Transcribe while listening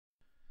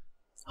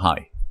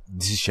Hi,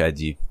 this is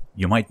Shadi.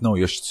 You might know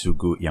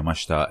Yoshitsugu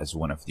Yamashita as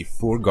one of the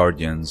four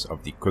guardians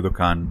of the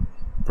Kodokan,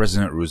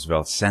 President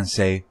Roosevelt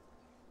Sensei,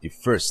 the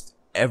first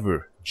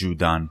ever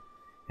Judan,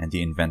 and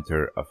the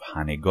inventor of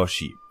Hane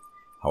goshi.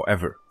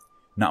 However,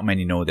 not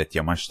many know that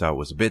Yamashita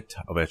was a bit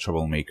of a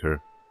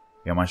troublemaker.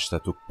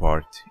 Yamashita took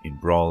part in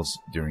brawls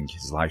during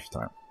his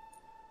lifetime.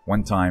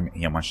 One time,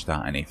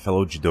 Yamashita and a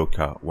fellow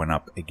judoka went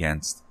up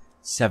against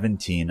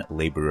 17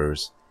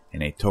 laborers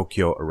in a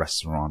Tokyo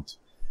restaurant.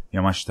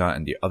 Yamashita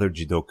and the other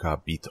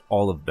judoka beat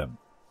all of them,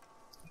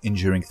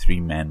 injuring 3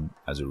 men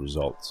as a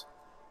result.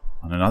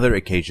 On another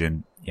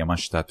occasion,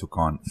 Yamashita took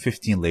on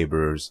 15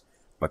 laborers,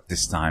 but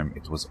this time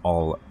it was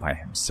all by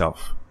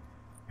himself.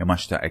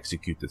 Yamashita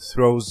executed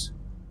throws,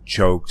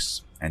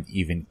 chokes, and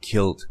even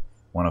killed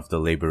one of the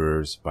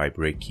laborers by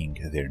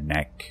breaking their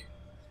neck.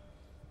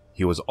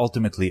 He was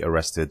ultimately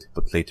arrested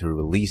but later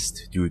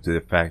released due to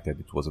the fact that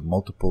it was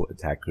multiple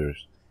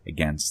attackers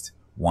against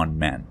one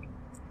man.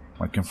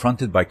 When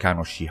confronted by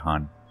Kano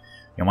Shihan,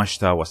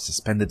 Yamashita was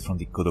suspended from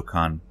the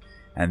Kodokan,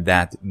 and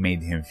that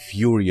made him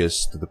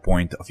furious to the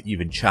point of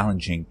even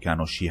challenging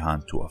Kano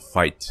Shihan to a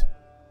fight.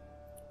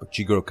 But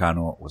Jigoro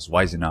Kano was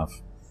wise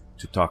enough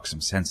to talk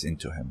some sense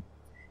into him,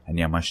 and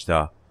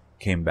Yamashita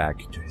came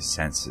back to his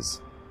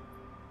senses.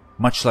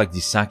 Much like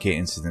the sake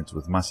incident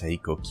with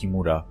Masahiko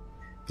Kimura,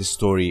 this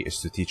story is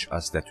to teach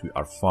us that we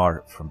are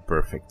far from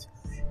perfect.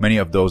 Many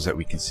of those that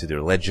we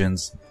consider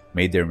legends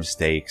made their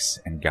mistakes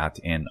and got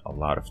in a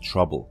lot of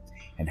trouble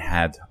and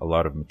had a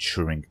lot of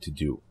maturing to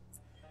do.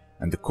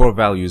 And the core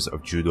values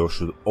of judo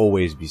should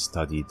always be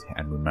studied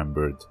and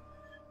remembered.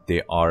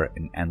 They are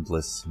an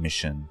endless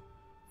mission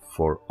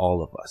for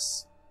all of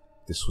us.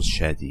 This was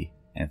Shadi,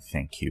 and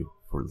thank you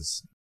for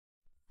listening.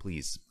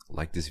 Please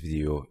like this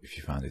video if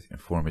you found it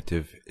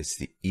informative. It's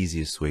the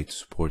easiest way to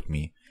support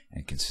me,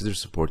 and consider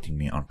supporting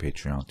me on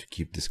Patreon to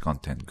keep this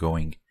content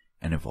going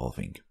and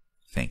evolving.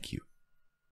 Thank you.